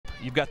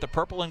You've got the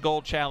purple and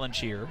gold challenge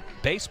here.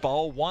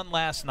 Baseball won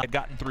last night,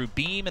 gotten through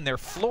beam and their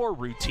floor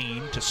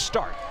routine to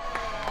start.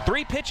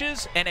 3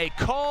 pitches and a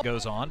call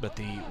goes on, but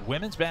the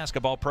women's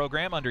basketball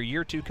program under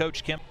year 2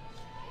 coach Kim.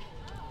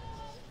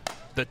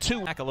 The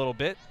 2 back a little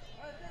bit.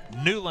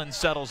 Newland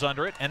settles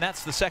under it, and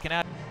that's the second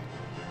out.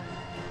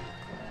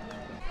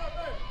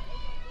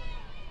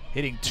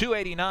 Hitting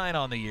 .289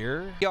 on the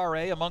year.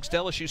 ERA amongst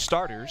LSU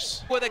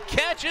starters. With a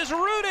catch is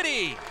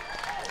Rudity.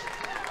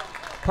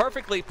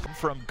 Perfectly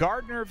from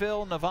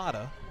Gardnerville,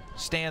 Nevada.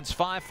 Stands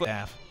 5 foot.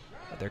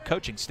 Their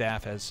coaching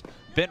staff has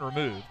been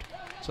removed.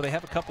 So they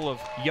have a couple of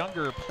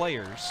younger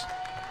players.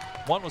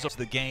 One was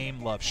the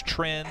game, loves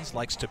trends,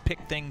 likes to pick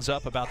things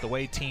up about the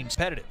way teams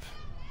competitive.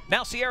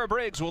 Now Sierra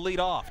Briggs will lead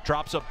off.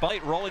 Drops a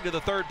bunt, rolling to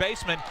the third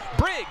baseman.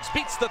 Briggs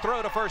beats the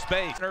throw to first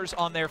base.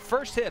 On their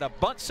first hit, a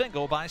bunt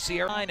single by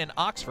Sierra in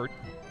Oxford,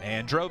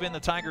 and drove in the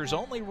Tigers'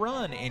 only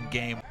run in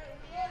game.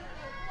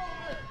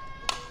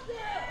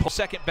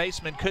 Second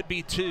baseman could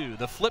be 2.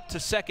 The flip to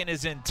second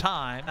is in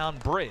time on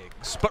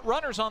Briggs, but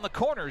runners on the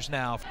corners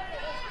now.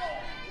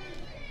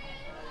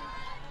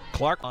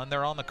 Clark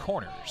they're on the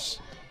corners.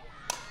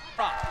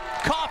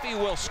 Coffee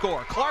will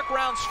score. Clark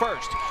rounds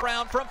first.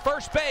 Round from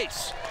first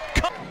base.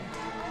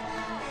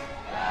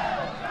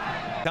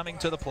 Coming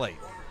to the plate.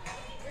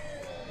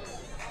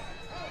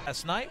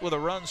 Last night with a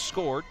run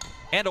scored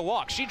and a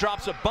walk. She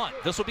drops a bunt.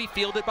 This will be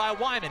fielded by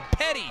Wyman.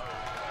 Petty.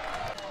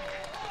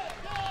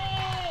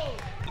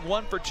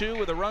 1 for 2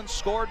 with a run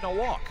scored and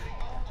a walk.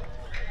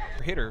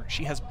 Hitter,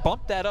 she has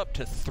bumped that up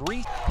to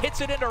 3. Hits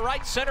it into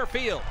right center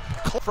field.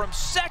 From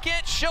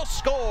second, she'll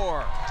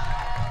score.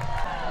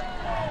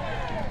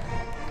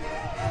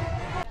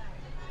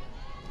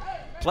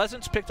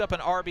 Pleasance picked up an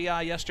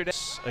RBI yesterday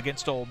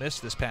against Ole Miss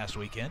this past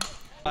weekend.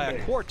 By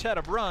a quartet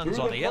of runs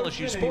on the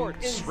LSU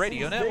Sports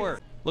Radio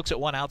Network. Looks at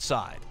one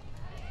outside.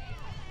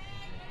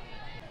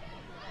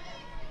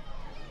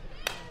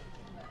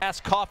 Pass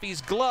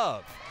Coffey's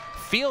glove.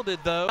 Fielded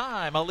though,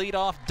 time a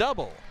leadoff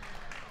double.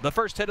 The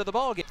first hit of the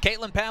ball game.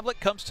 Caitlin Pavlik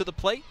comes to the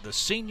plate, the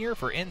senior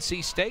for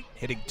NC State,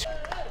 hitting 2.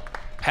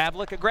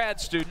 Pavlik, a grad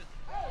student,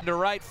 to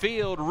right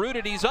field.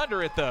 Rudity's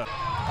under it though.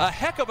 A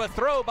heck of a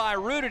throw by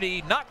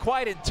Rudity, not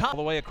quite in time. All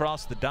the way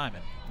across the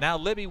diamond. Now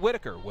Libby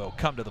Whitaker will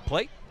come to the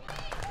plate.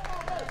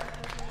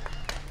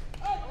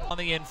 On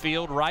the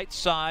infield, right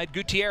side,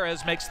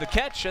 Gutierrez makes the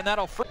catch, and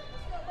that'll free.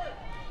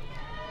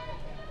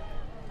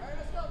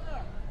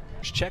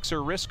 Checks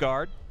her wrist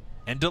guard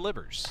and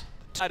delivers.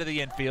 Side of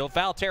the infield,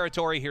 foul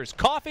territory. Here's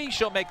Coffey.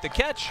 She'll make the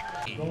catch.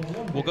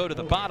 We'll go to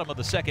the bottom of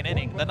the second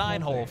inning. The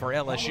 9-hole for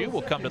LSU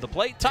will come to the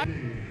plate.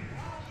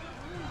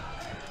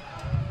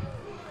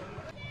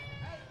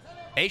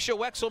 Aisha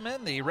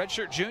Wexelman, the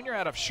redshirt junior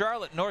out of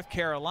Charlotte, North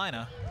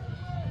Carolina,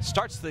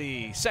 starts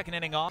the second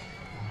inning off.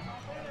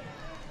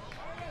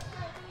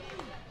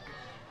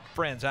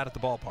 Friends out at the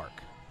ballpark.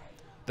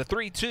 The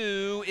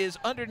 3-2 is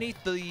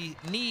underneath the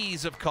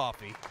knees of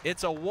Coffey.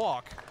 It's a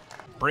walk.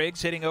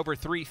 Briggs hitting over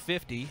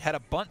 350, had a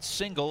bunt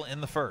single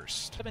in the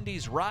first.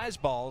 70s rise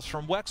balls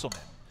from Wexelman.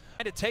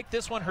 Trying to take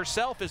this one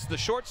herself is the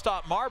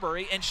shortstop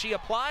Marbury, and she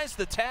applies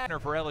the tag.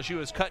 For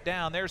LSU is cut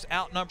down. There's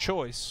outnumbered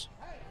choice.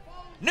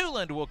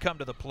 Newland will come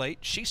to the plate.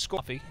 She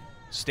scores.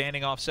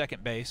 Standing off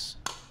second base.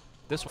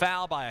 This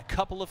foul by a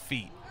couple of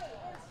feet.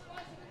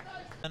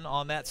 And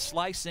on that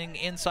slicing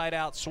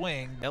inside-out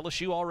swing,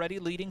 LSU already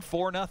leading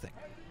 4-0.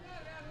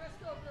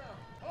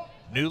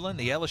 Newland,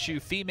 the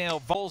LSU female,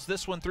 volls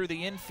this one through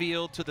the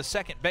infield to the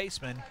second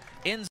baseman.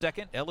 In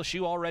second,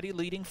 LSU already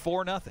leading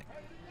 4-0.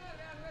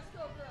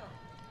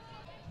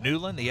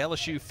 Newland, the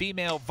LSU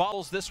female,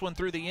 volls this one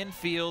through the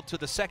infield to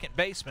the second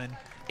baseman.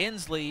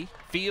 Inslee,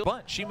 field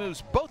bunt. She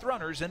moves both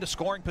runners into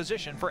scoring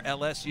position for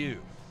LSU.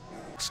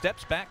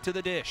 Steps back to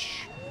the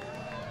dish.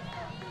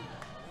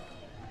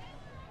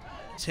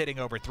 It's hitting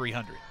over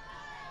 300.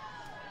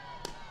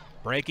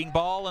 Breaking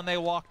ball, and they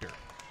walked her.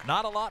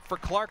 Not a lot for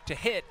Clark to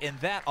hit in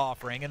that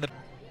offering. And the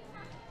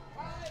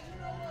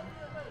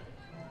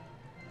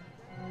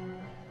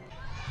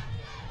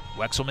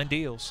Wexelman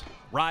deals.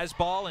 Rise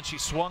ball, and she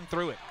swung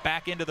through it.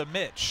 Back into the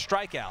mitt.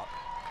 Strikeout.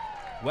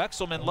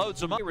 Wexelman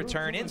loads them up.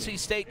 Return. NC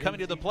State coming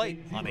to the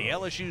plate on the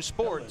LSU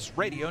Sports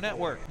Radio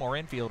Network. More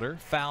infielder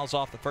fouls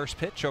off the first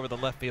pitch over the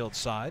left field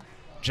side.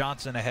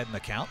 Johnson ahead in the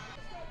count.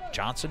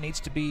 Johnson needs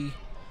to be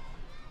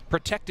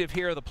protective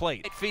here of the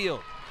plate. Right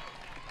field.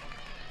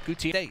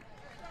 Gutierrez.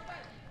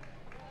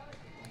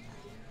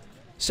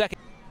 Second.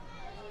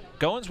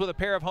 Goins with a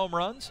pair of home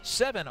runs,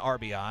 7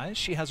 RBIs.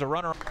 She has a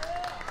runner.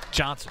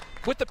 Johnson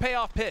with the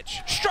payoff pitch.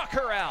 Struck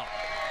her out.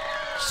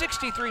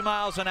 63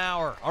 miles an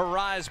hour. A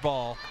rise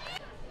ball.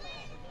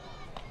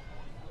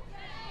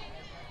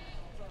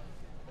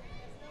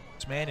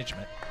 It's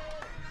management.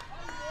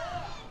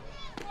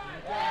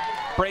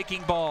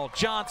 Breaking ball.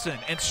 Johnson,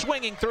 and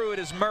swinging through it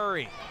is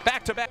Murray.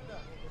 Back to back.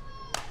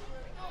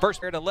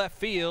 First to left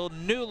field,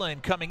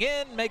 Newland coming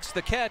in, makes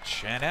the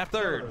catch, and at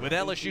third, with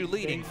LSU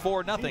leading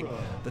 4-0.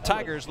 The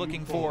Tigers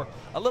looking for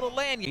a little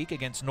land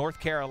against North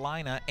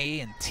Carolina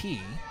A&T.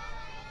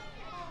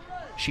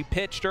 She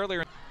pitched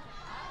earlier.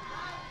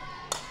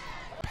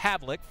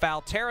 Pavlik.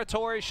 Foul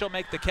territory. She'll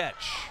make the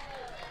catch.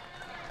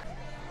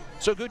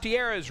 So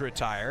Gutierrez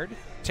retired.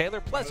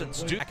 Taylor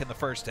Pleasance back in the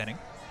first inning.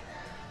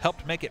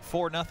 Helped make it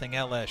 4-0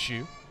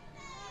 LSU.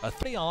 A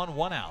 3-on,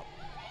 1 out.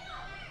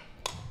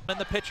 And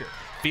the pitcher,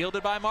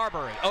 fielded by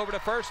Marbury. Over to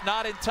first,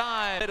 not in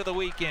time. Hit of the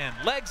weekend.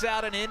 Legs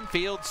out, an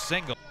infield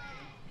single.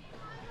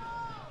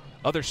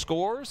 Other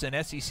scores in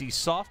SEC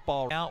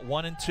softball out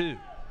 1-2.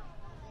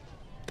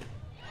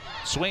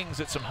 Swings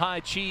at some high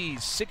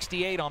cheese,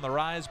 68 on the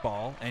rise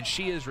ball, and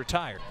she is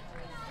retired.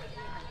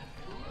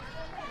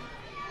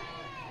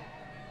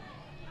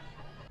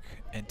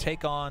 And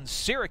take on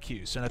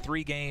Syracuse in a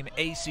 3-game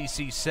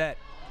ACC set.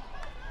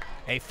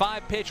 A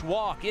 5-pitch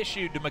walk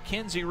issued to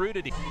Mackenzie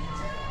Rudity.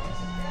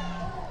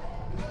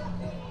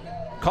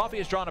 Coffee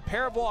has drawn a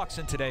pair of walks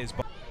in today's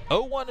ball.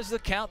 0-1 is the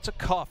count to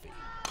Coffee.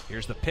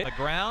 Here's the pitch. The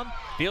ground,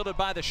 fielded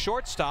by the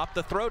shortstop.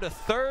 The throw to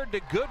third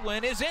to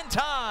Goodwin is in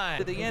time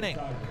to the inning.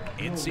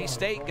 NC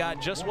State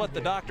got just what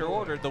the doctor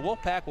ordered. The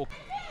Wolfpack will.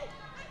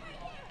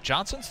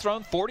 Johnson's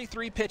thrown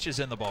 43 pitches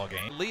in the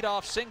ballgame.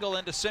 Leadoff single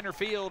into center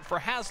field for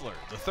Hasler,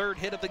 the third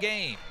hit of the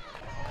game.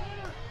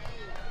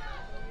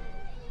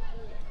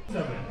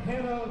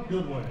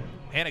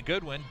 Hannah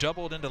Goodwin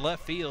doubled into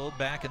left field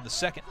back in the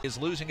second. Is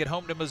losing it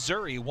home to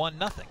Missouri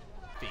 1-0.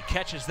 He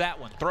catches that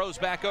one, throws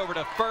back over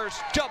to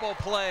first. Double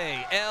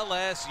play,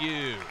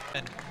 LSU.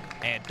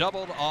 And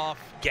doubled off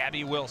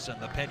Gabby Wilson,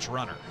 the pinch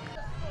runner.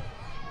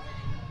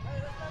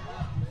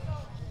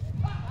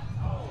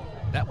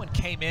 That one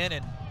came in,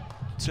 and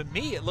to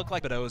me it looked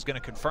like I was going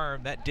to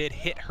confirm that did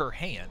hit her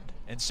hand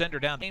and send her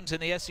down. Games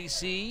in the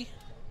SEC.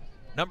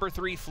 Number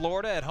 3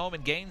 Florida at home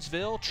in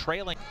Gainesville,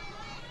 trailing.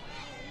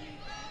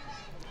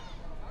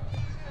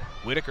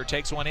 Whitaker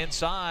takes one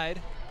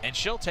inside, and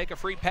she'll take a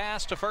free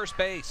pass to first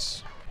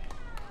base.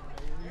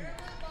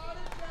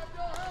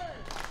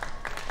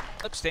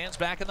 Stands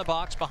back in the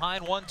box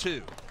behind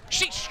 1-2.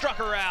 She struck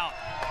her out.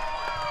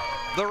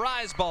 The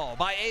rise ball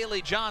by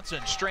Ailey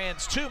Johnson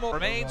strands 2 more.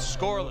 Remains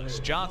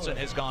scoreless. Johnson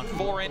has gone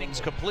 4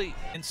 innings complete.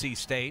 NC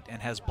State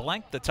and has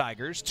blanked the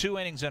Tigers 2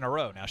 innings in a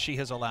row. Now she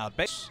has allowed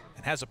base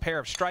and has a pair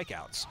of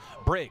strikeouts.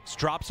 Briggs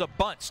drops a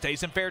bunt,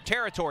 stays in fair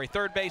territory.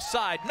 Third base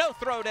side, no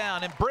throw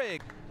down, and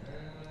Briggs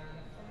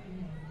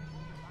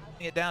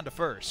it down to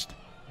first.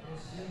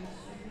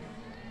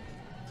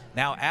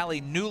 Now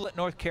Allie Newlett,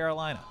 North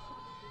Carolina.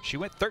 She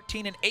went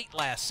 13-8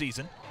 last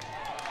season.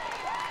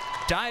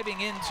 Diving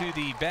into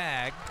the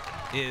bag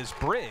is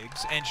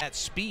Briggs, and at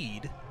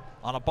speed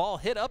on a ball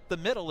hit up the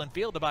middle and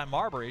fielded by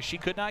Marbury. She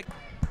could not.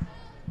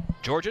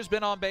 Georgia's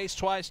been on base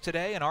twice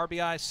today, an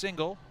RBI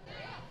single.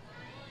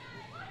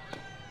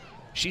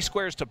 She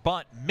squares to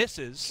bunt,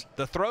 misses.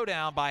 The throw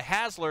down by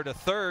Hasler to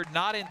third,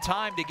 not in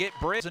time to get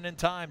Briggs, and in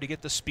time to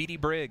get the speedy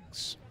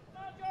Briggs.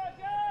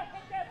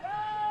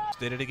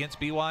 Did it against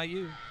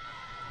BYU.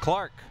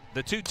 Clark,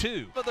 the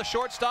 2-2 for the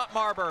shortstop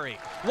Marbury.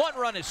 1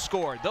 run is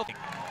scored.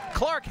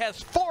 Clark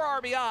has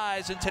 4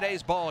 RBIs in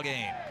today's ball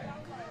game.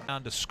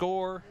 On to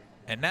score,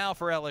 and now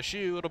for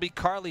LSU, it'll be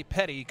Carly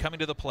Petty coming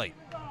to the plate.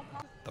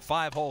 The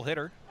 5-hole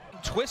hitter.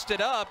 Twisted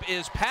up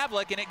is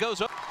Pavlik, and it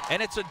goes up,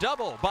 and it's a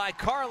double by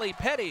Carly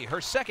Petty, her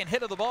second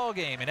hit of the ball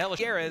game, and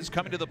LSU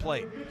coming to the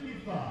plate.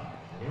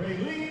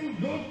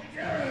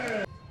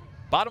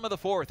 Bottom of the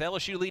 4th,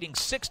 LSU leading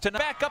 6-0.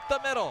 Back up the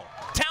middle.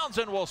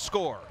 Townsend will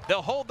score.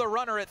 They'll hold the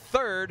runner at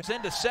third.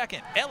 Into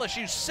second.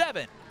 LSU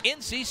 7,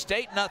 NC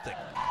State nothing.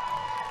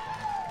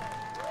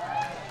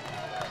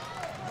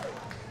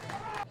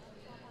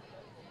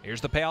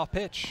 Here's the payoff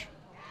pitch.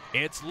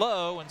 It's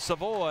low, and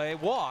Savoy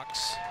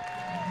walks.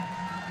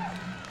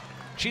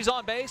 She's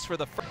on base for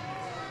the first.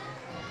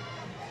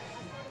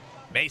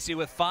 Macy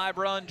with 5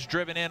 runs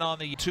driven in on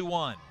the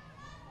 2-1.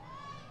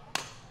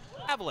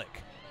 Pavlik.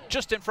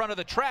 Just in front of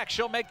the track,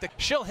 she'll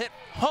hit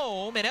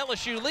home, and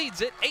LSU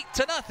leads it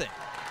 8-0.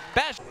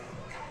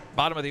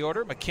 Bottom of the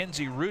order,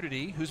 Mackenzie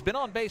Rudity, who's been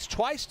on base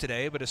twice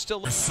today, but is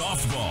still.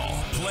 Softball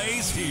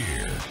plays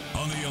here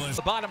on the LSU.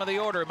 The bottom of the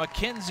order,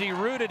 Mackenzie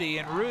Rudity,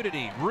 and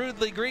Rudity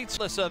rudely greets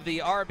us of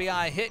the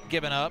RBI hit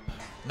given up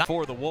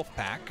for the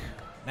Wolfpack.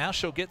 Now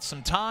she'll get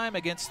some time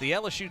against the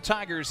LSU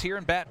Tigers here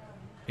in Baton.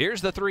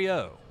 Here's the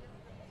 3-0.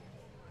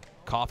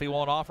 Coffee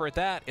won't offer at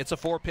that. It's a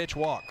 4-pitch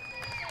walk.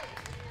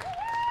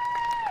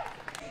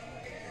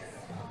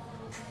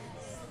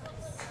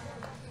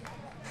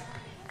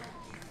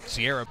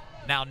 Sierra,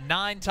 now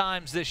 9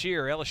 times this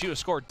year, LSU has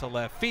scored to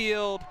left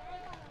field,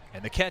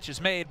 and the catch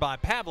is made by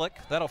Pavlik.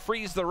 That'll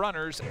freeze the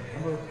runners.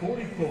 Number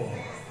 44,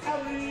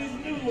 Allie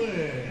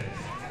Newlett.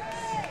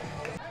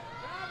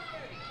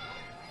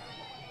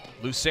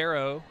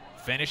 Lucero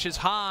finishes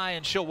high,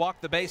 and she'll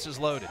walk the bases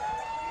loaded.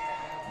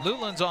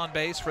 Lulin's on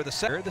base for the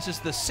center. This is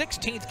the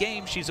 16th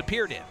game she's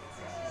appeared in.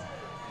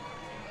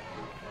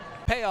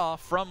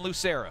 Payoff from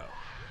Lucero.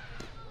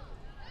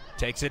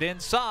 Takes it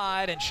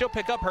inside, and she'll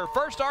pick up her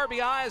first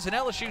RBI as an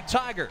LSU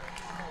Tiger.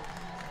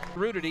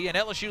 Rudity, and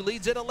LSU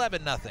leads it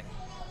 11-0.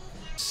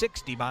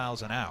 60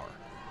 miles an hour.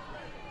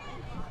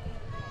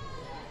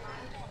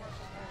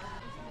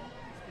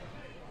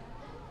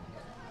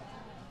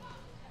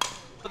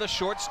 the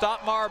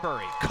shortstop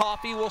Marbury.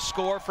 Coffee will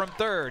score from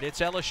third. It's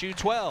LSU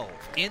 12.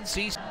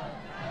 NC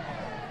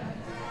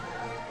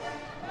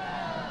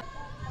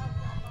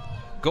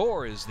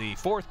Gore is the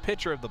fourth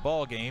pitcher of the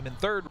ball game. In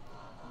third,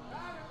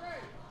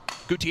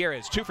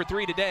 Gutierrez 2 for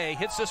 3 today.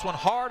 Hits this one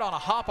hard on a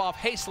hop-off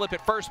hay-slip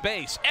at first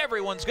base.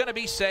 Everyone's going to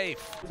be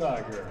safe.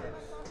 Tigers.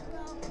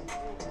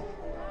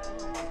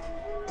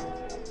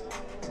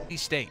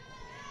 State.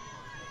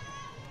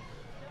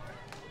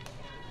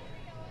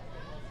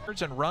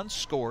 And runs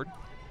scored.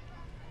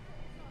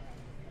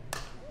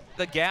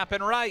 The gap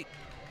and right.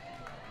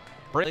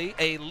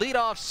 A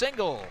leadoff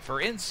single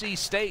for NC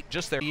State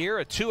just their year,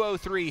 a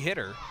 203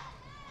 hitter.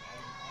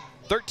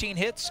 13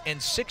 hits and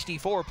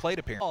 64 plate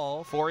appearances.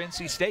 All for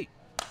NC State.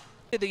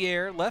 In the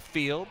air, left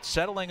field,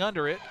 settling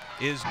under it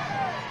is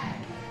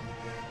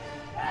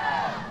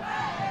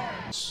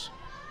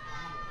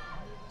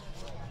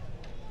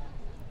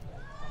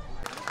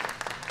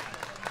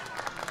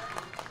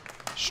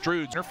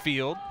Strud's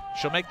field.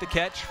 She'll make the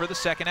catch for the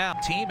second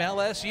out. Team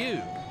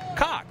LSU.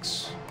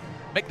 Cox.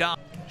 McDonald.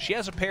 She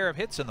has a pair of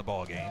hits in the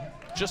ball game.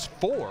 Just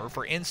 4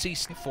 for NC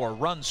State for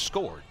runs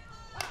scored.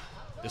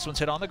 This one's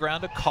hit on the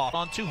ground to Cough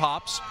on 2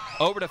 hops.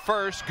 Over to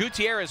first.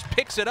 Gutierrez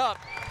picks it up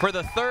for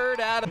the third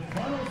out.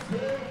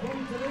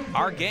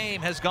 Our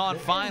game has gone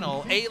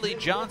final. Ailey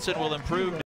Johnson will improve.